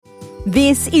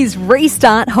This is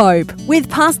Restart Hope with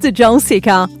Pastor Joel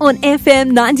Sicker on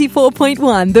FM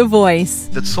 94.1 The Voice.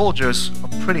 The soldiers are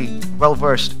pretty well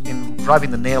versed in driving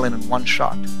the nail in one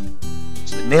shot.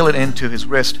 So they nail it into his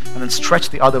wrist and then stretch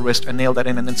the other wrist and nail that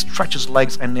in, and then stretch his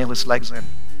legs and nail his legs in.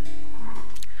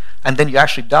 And then you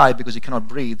actually die because you cannot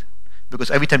breathe.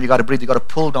 Because every time you got to breathe, you got to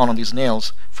pull down on these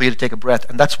nails for you to take a breath.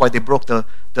 And that's why they broke the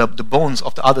bones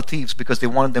of the other thieves, because they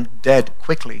wanted them dead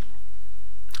quickly.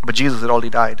 But Jesus had already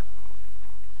died.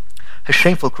 His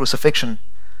shameful crucifixion,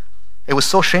 it was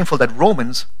so shameful that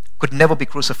Romans could never be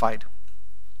crucified.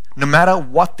 No matter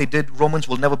what they did, Romans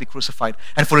will never be crucified.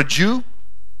 And for a Jew,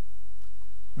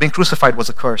 being crucified was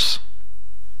a curse.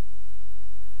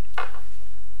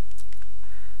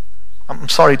 I'm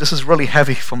sorry, this is really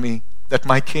heavy for me, that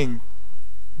my king,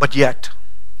 but yet,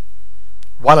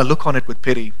 while I look on it with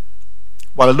pity,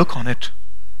 while I look on it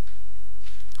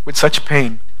with such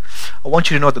pain, I want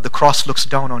you to know that the cross looks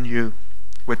down on you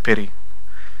with pity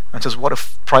and says, what a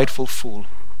prideful fool.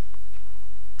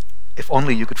 If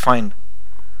only you could find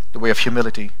the way of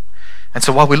humility. And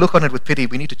so while we look on it with pity,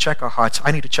 we need to check our hearts.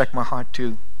 I need to check my heart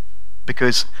too,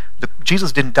 because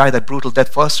Jesus didn't die that brutal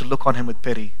death for us to look on him with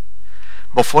pity,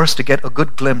 but for us to get a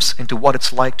good glimpse into what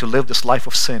it's like to live this life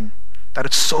of sin, that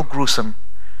it's so gruesome.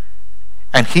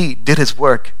 And he did his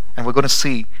work, and we're going to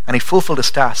see, and he fulfilled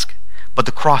his task, but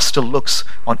the cross still looks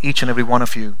on each and every one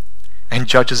of you and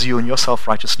judges you in your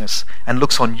self-righteousness and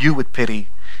looks on you with pity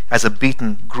as a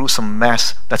beaten, gruesome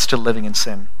mess that's still living in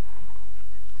sin.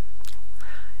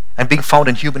 And being found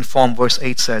in human form, verse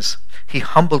 8 says, he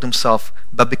humbled himself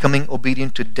by becoming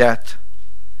obedient to death,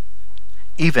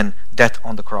 even death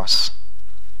on the cross.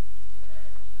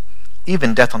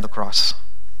 Even death on the cross.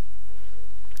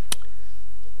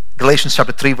 Galatians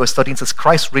chapter 3 verse 13 says,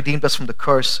 Christ redeemed us from the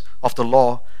curse of the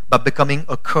law by becoming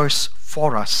a curse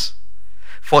for us.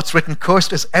 For it's written,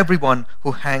 cursed is everyone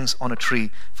who hangs on a tree.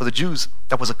 For the Jews,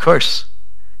 that was a curse.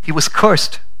 He was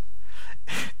cursed.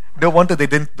 No wonder they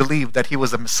didn't believe that he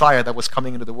was the Messiah that was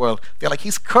coming into the world. They're like,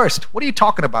 he's cursed. What are you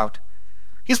talking about?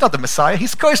 He's not the Messiah.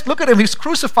 He's cursed. Look at him. He's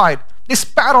crucified. They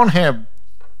spat on him.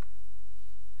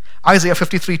 Isaiah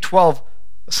 53:12,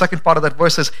 the second part of that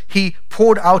verse says, he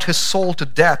poured out his soul to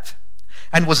death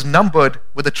and was numbered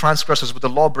with the transgressors, with the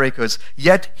lawbreakers.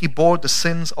 Yet he bore the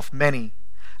sins of many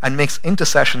and makes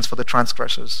intercessions for the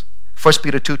transgressors. 1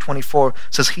 Peter 2:24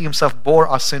 says, he himself bore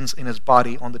our sins in his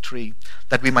body on the tree,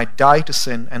 that we might die to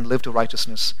sin and live to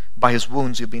righteousness. By his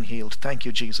wounds you've been healed. Thank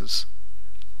you, Jesus.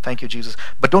 Thank you, Jesus.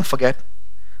 But don't forget,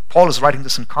 Paul is writing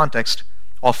this in context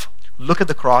of look at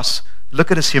the cross, look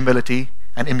at his humility,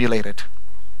 and emulate it.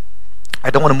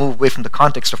 I don't want to move away from the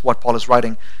context of what Paul is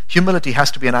writing. Humility has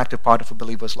to be an active part of a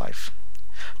believer's life.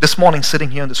 This morning,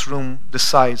 sitting here in this room this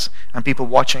size and people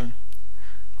watching,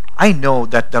 I know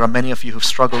that there are many of you who've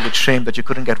struggled with shame that you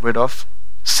couldn't get rid of,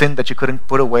 sin that you couldn't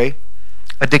put away,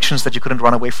 addictions that you couldn't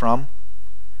run away from.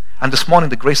 And this morning,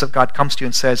 the grace of God comes to you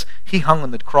and says, he hung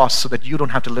on the cross so that you don't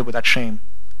have to live with that shame.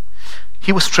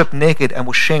 He was stripped naked and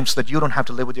was shamed so that you don't have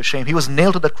to live with your shame. He was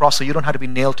nailed to that cross so you don't have to be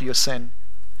nailed to your sin.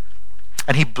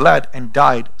 And he bled and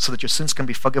died so that your sins can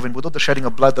be forgiven. Without the shedding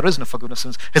of blood, there is no forgiveness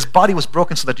of sins. His body was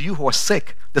broken so that you who are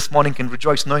sick this morning can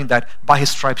rejoice knowing that by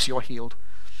his stripes you're healed.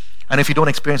 And if you don't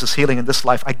experience this healing in this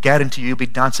life, I guarantee you'll be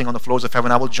dancing on the floors of heaven.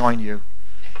 I will join you.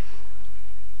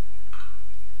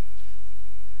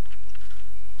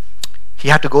 He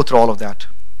had to go through all of that.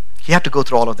 He had to go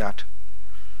through all of that.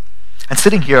 And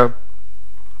sitting here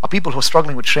are people who are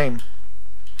struggling with shame,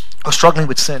 or struggling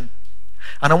with sin.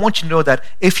 And I want you to know that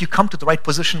if you come to the right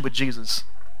position with Jesus,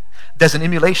 there's an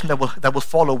emulation that will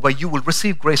follow where you will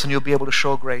receive grace and you'll be able to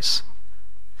show grace.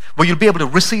 Where you'll be able to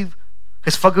receive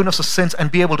his forgiveness of sins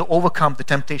and be able to overcome the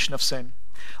temptation of sin.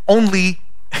 Only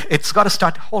it's got to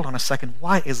start. Hold on a second.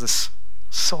 Why is this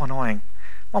so annoying?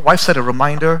 My wife said a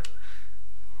reminder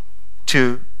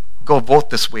to go vote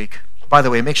this week. By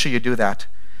the way, make sure you do that.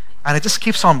 And it just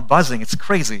keeps on buzzing. It's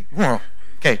crazy.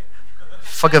 Okay.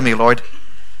 Forgive me, Lord.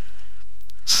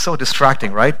 So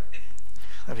distracting, right?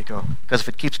 There we go. Because if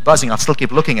it keeps buzzing, I'll still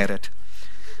keep looking at it.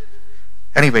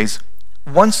 Anyways,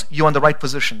 once you're in the right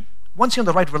position, once you're in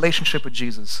the right relationship with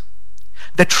Jesus,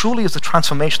 there truly is a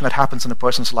transformation that happens in a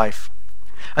person's life.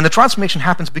 And the transformation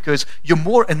happens because you're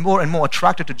more and more and more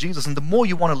attracted to Jesus, and the more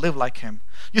you want to live like him.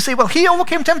 You say, well, he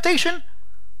overcame temptation.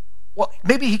 Well,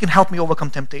 maybe he can help me overcome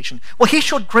temptation. Well, he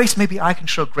showed grace, maybe I can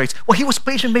show grace. Well, he was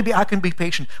patient, maybe I can be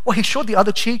patient. Well, he showed the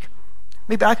other cheek,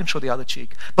 maybe I can show the other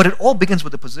cheek. But it all begins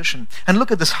with the position. And look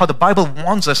at this, how the Bible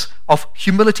warns us of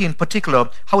humility in particular,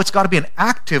 how it's got to be an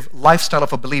active lifestyle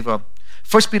of a believer.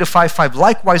 1 Peter 5:5,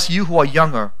 likewise you who are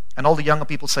younger, And all the younger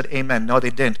people said amen. No, they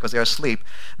didn't because they're asleep.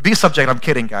 Be subject. I'm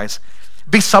kidding, guys.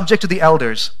 Be subject to the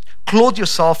elders. Clothe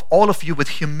yourself, all of you, with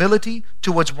humility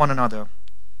towards one another.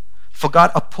 For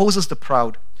God opposes the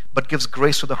proud, but gives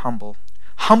grace to the humble.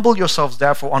 Humble yourselves,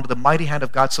 therefore, under the mighty hand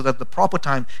of God, so that at the proper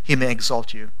time he may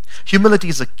exalt you. Humility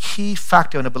is a key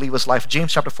factor in a believer's life.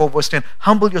 James chapter 4, verse 10,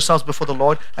 humble yourselves before the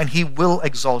Lord, and he will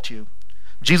exalt you.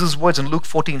 Jesus' words in Luke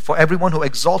 14, for everyone who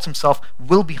exalts himself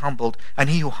will be humbled, and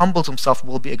he who humbles himself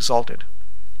will be exalted.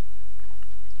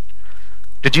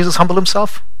 Did Jesus humble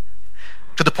himself?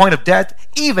 To the point of death,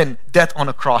 even death on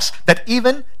a cross. That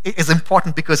even is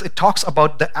important because it talks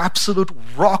about the absolute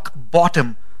rock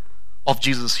bottom of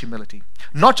Jesus' humility.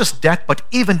 Not just death, but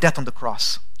even death on the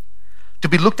cross. To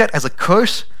be looked at as a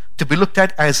curse, to be looked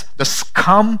at as the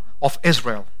scum of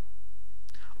Israel.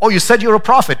 Oh, you said you're a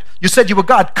prophet. You said you were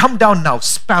God. Come down now.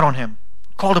 Spat on him.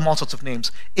 Called him all sorts of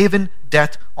names. Even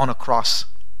death on a cross.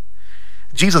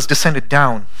 Jesus descended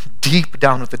down, deep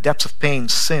down with the depths of pain,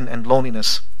 sin, and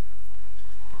loneliness.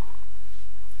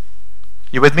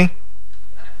 You with me?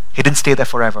 He didn't stay there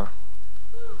forever.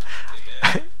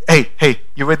 Hey,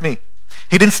 you with me?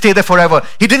 He didn't stay there forever.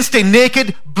 He didn't stay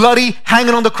naked, bloody,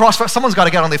 hanging on the cross. Someone's got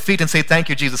to get on their feet and say, thank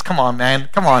you, Jesus. Come on, man.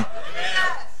 Come on.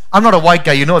 I'm not a white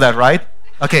guy. You know that, right?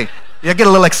 Okay. You get a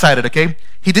little excited, okay?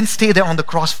 He didn't stay there on the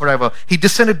cross forever. He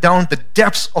descended down the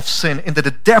depths of sin, into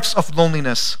the depths of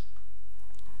loneliness.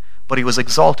 But he was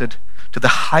exalted to the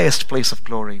highest place of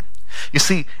glory. You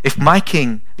see, if my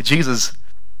King, Jesus,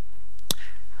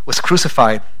 was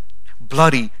crucified,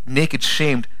 bloody, naked,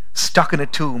 shamed, stuck in a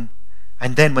tomb,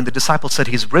 and then when the disciples said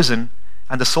he's risen,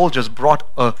 and the soldiers brought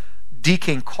a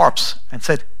decaying corpse and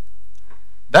said,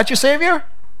 that your Savior?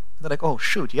 They're like, oh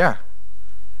shoot, yeah.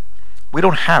 We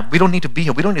don't need to be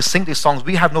here. We don't need to sing these songs.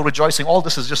 We have no rejoicing. All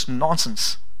this is just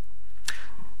nonsense.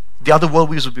 The other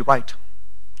worldviews would be right.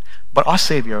 But our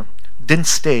Savior didn't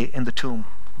stay in the tomb.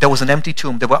 There was an empty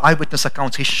tomb. There were eyewitness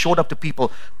accounts. He showed up to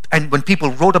people. And when people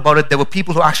wrote about it, there were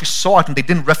people who actually saw it and they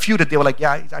didn't refute it. They were like,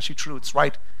 yeah, it's actually true. It's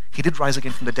right. He did rise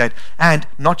again from the dead. And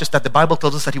not just that, the Bible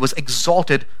tells us that he was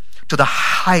exalted to the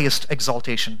highest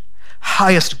exaltation,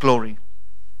 highest glory.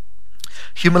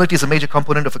 Humility is a major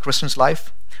component of a Christian's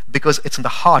life because it's in the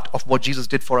heart of what Jesus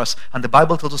did for us. And the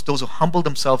Bible tells us those who humble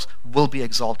themselves will be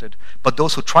exalted. But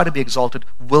those who try to be exalted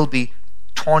will be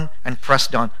torn and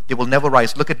pressed down. They will never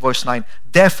rise. Look at verse 9.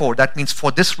 Therefore, that means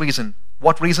for this reason.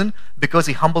 What reason? Because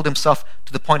he humbled himself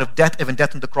to the point of death, even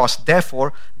death on the cross.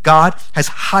 Therefore, God has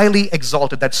highly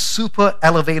exalted, that super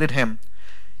elevated him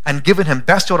and given him,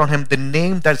 bestowed on him the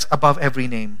name that's above every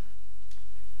name.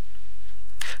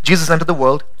 Jesus entered the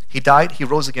world. He died, he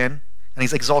rose again, and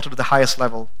he's exalted to the highest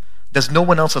level. There's no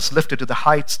one else that's lifted to the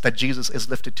heights that Jesus is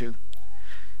lifted to.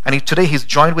 And today he's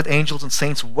joined with angels and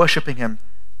saints worshiping him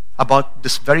about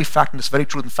this very fact and this very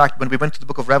truth. In fact, when we went to the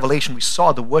book of Revelation, we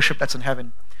saw the worship that's in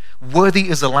heaven. Worthy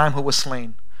is the Lamb who was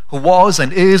slain, who was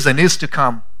and is to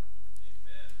come.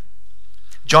 Amen.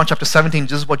 John chapter 17,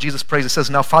 this is what Jesus prays. It says,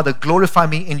 now Father, glorify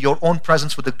me in your own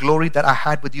presence with the glory that I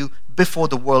had with you before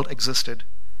the world existed.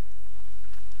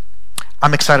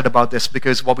 I'm excited about this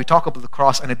because while we talk about the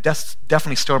cross, and it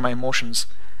definitely stirred my emotions,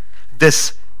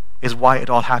 this is why it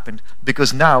all happened.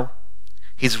 Because now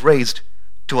he's raised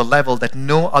to a level that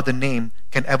no other name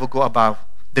can ever go above.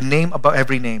 The name above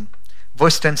every name.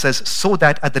 Verse 10 says, so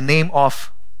that at the name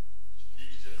of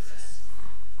Jesus.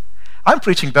 I'm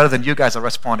preaching better than you guys are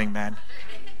responding, man.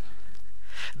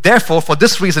 Therefore, for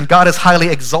this reason, God has highly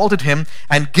exalted him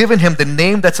and given him the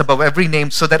name that's above every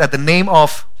name, so that at the name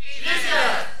of Jesus,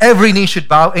 every knee should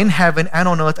bow in heaven and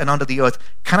on earth and under the earth.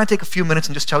 Can I take a few minutes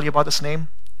and just tell you about this name?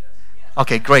 Yes.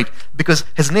 Okay, great. Because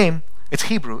his name, it's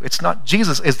Hebrew. It's not,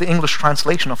 Jesus is the English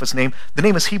translation of his name. The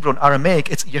name is Hebrew. In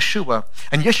Aramaic, it's Yeshua.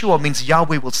 And Yeshua means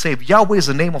Yahweh will save. Yahweh is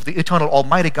the name of the eternal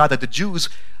Almighty God that the Jews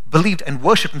believed and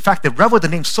worshipped. In fact, they revered the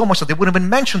name so much that they wouldn't even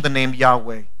mention the name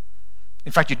Yahweh.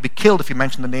 In fact, you'd be killed if you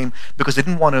mentioned the name because they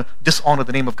didn't want to dishonor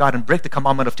the name of God and break the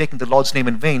commandment of taking the Lord's name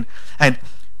in vain. And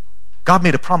God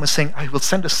made a promise saying, I will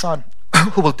send a son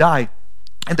who will die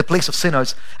in the place of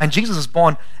sinners. And Jesus is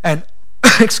born and,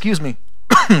 excuse me,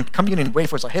 communion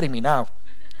wafers are hitting me now.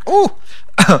 Oh!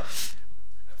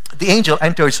 The angel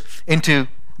enters into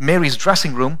Mary's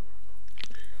dressing room.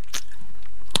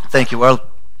 Thank you, Earl.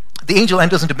 The angel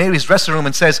enters into Mary's dressing room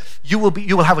and says, you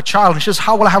will have a child. And she says,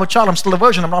 how will I have a child? I'm still a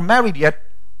virgin. I'm not married yet.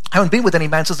 I haven't been with any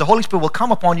man. Says the Holy Spirit will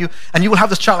come upon you and you will have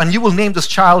this child and you will name this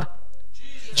child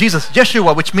Jesus,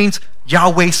 Yeshua, which means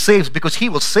Yahweh saves, because he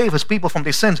will save his people from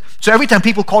their sins. So every time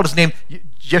people called his name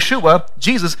Yeshua,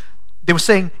 Jesus, they were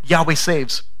saying Yahweh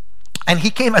saves. And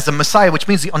he came as the Messiah, which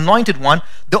means the anointed one,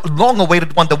 the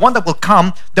long-awaited one, the one that will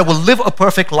come, that will live a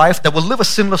perfect life, that will live a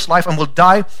sinless life, and will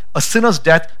die a sinner's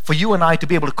death for you and I to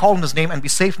be able to call on his name and be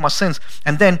saved from our sins.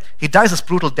 And then he dies this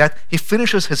brutal death. He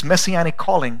finishes his messianic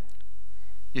calling,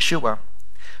 Yeshua.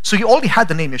 So he already had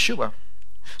the name Yeshua.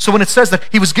 So when it says that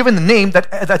he was given the name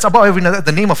that's above every name,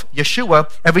 the name of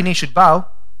Yeshua, every knee should bow,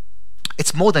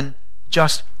 it's more than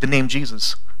just the name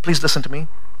Jesus. Please listen to me.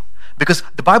 Because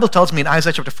the Bible tells me in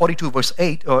Isaiah chapter 42 verse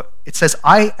 8, it says,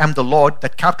 I am the Lord,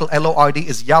 that capital L-O-R-D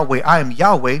is Yahweh. I am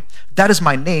Yahweh. That is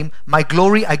my name. My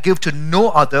glory I give to no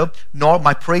other, nor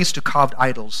my praise to carved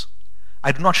idols.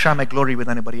 I do not share my glory with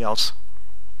anybody else.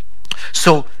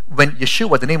 So when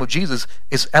Yeshua, the name of Jesus,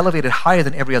 is elevated higher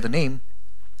than every other name,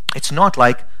 it's not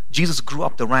like Jesus grew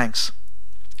up the ranks.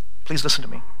 Please listen to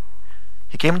me.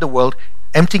 He came in the world,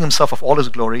 emptying himself of all his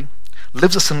glory,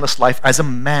 lives a sinless life as a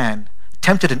man,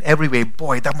 tempted in every way.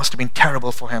 Boy, that must have been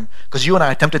terrible for him. Because you and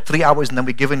I are tempted 3 hours and then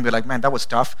we give in. We're like, man, that was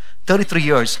tough. 33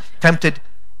 years, tempted,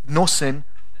 no sin,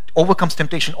 overcomes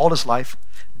temptation all his life,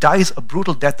 dies a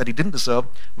brutal death that he didn't deserve,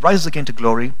 rises again to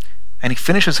glory, and he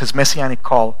finishes his messianic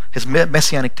call, his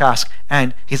messianic task,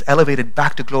 and he's elevated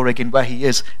back to glory again where he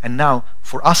is. And now,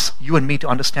 for us, you and me, to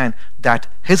understand that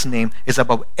his name is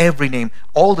above every name.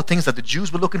 All the things that the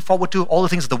Jews were looking forward to, all the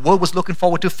things that the world was looking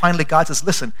forward to, finally God says,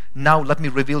 listen, now let me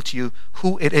reveal to you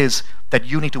who it is that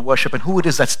you need to worship and who it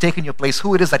is that's taken your place,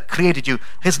 who it is that created you.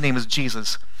 His name is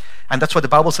Jesus. And that's why the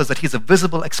Bible says that he's a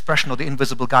visible expression of the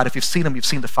invisible God. If you've seen him, you've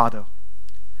seen the Father.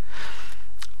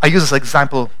 I used this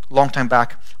example a long time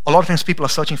back. A lot of times people are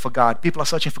searching for God. People are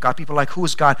searching for God. People are like, who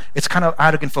is God? It's kind of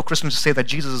arrogant for Christians to say that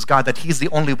Jesus is God, that he's the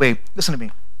only way. Listen to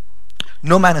me.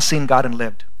 No man has seen God and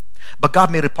lived. But God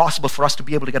made it possible for us to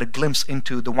be able to get a glimpse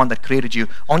into the one that created you.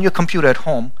 On your computer at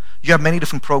home, you have many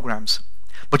different programs.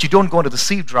 But you don't go into the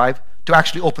C drive to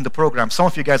actually open the program. Some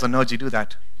of you guys are nerds, you do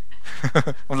that.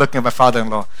 I'm looking at my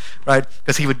father-in-law, right?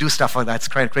 Because he would do stuff like that. It's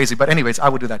kind of crazy. But anyways, I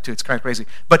would do that too. It's kind of crazy.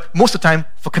 But most of the time,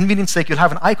 for convenience sake, you'll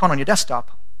have an icon on your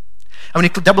desktop. And when you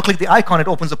double-click the icon, it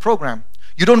opens the program.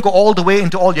 You don't go all the way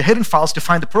into all your hidden files to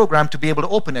find the program to be able to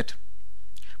open it.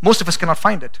 Most of us cannot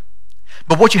find it.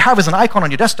 But what you have is an icon on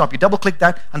your desktop. You double-click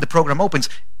that, and the program opens.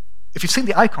 If you've seen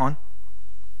the icon,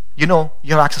 you know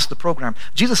you have access to the program.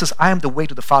 Jesus says, I am the way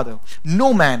to the Father.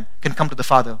 No man can come to the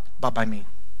Father but by me.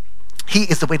 He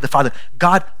is the way to the Father.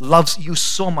 God loves you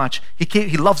so much.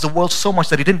 He loves the world so much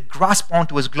that he didn't grasp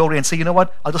onto his glory and say, you know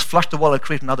what, I'll just flush the world, I'll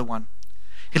create another one.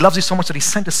 He loves you so much that he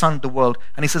sent his son to the world.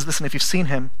 And he says, listen, if you've seen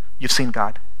him, you've seen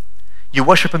God. You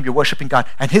worship him, you're worshiping God.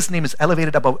 And his name is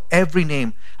elevated above every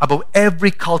name, above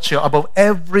every culture, above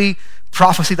every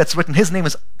prophecy that's written. His name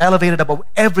is elevated above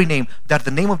every name, that at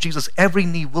the name of Jesus, every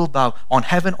knee will bow on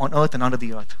heaven, on earth, and under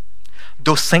the earth.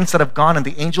 Those saints that have gone and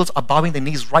the angels are bowing their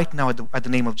knees right now at the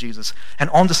name of Jesus. And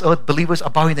on this earth, believers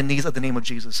are bowing their knees at the name of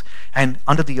Jesus. And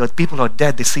under the earth, people who are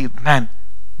dead, they see, man,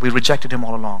 we rejected him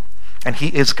all along. And he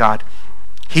is God.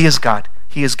 He is God.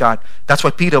 He is God. That's why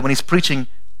Peter, when he's preaching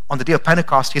on the day of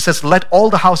Pentecost, he says, let all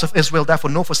the house of Israel therefore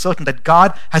know for certain that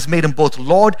God has made him both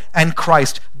Lord and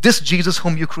Christ, this Jesus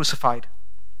whom you crucified.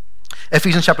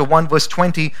 Ephesians chapter 1 verse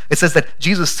 20, it says that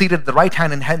Jesus seated at the right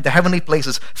hand in the heavenly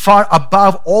places, far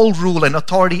above all rule and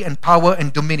authority and power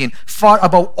and dominion. Far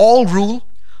above all rule,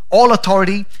 all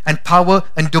authority and power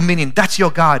and dominion. That's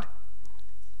your God.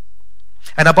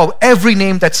 And above every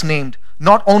name that's named,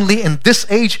 not only in this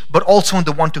age, but also in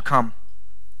the one to come.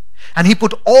 And he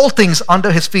put all things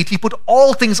under his feet. He put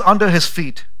all things under his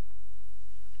feet.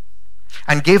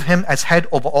 And gave him as head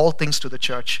over all things to the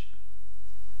church.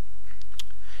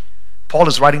 Paul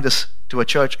is writing this to a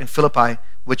church in Philippi,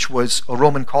 which was a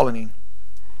Roman colony.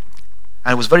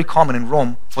 And it was very common in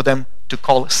Rome for them to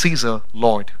call Caesar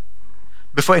Lord.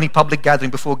 Before any public gathering,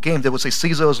 before a game, they would say,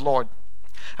 Caesar is Lord.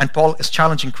 And Paul is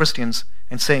challenging Christians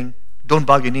and saying, don't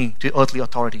bow your knee to earthly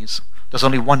authorities. There's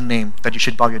only one name that you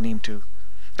should bow your knee to.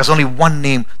 There's only one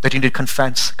name that you need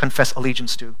to confess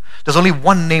allegiance to. There's only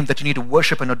one name that you need to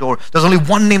worship and adore. There's only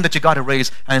one name that you got to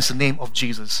raise, and it's the name of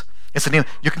Jesus. It's the name.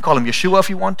 You can call him Yeshua if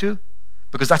you want to,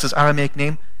 because that's his Aramaic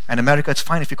name. And in America, it's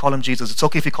fine if you call him Jesus. It's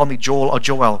okay if you call me Joel or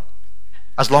Joel,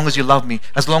 as long as you love me,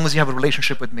 as long as you have a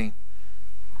relationship with me.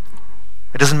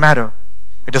 It doesn't matter.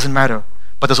 It doesn't matter.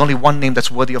 But there's only one name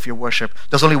that's worthy of your worship.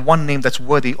 There's only one name that's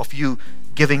worthy of you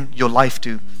giving your life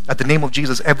to. At the name of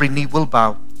Jesus, every knee will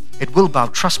bow. It will bow.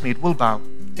 Trust me, it will bow.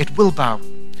 It will bow.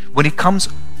 When he comes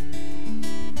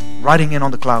riding in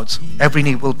on the clouds, every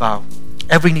knee will bow.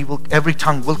 Every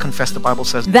tongue will confess, the Bible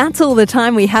says. That's all the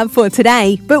time we have for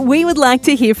today, but we would like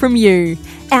to hear from you.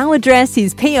 Our address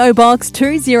is P.O. Box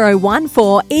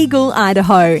 2014, Eagle,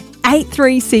 Idaho.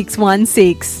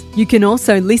 83616. You can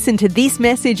also listen to this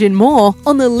message and more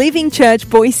on the Living Church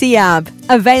Boise app,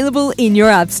 available in your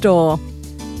app store.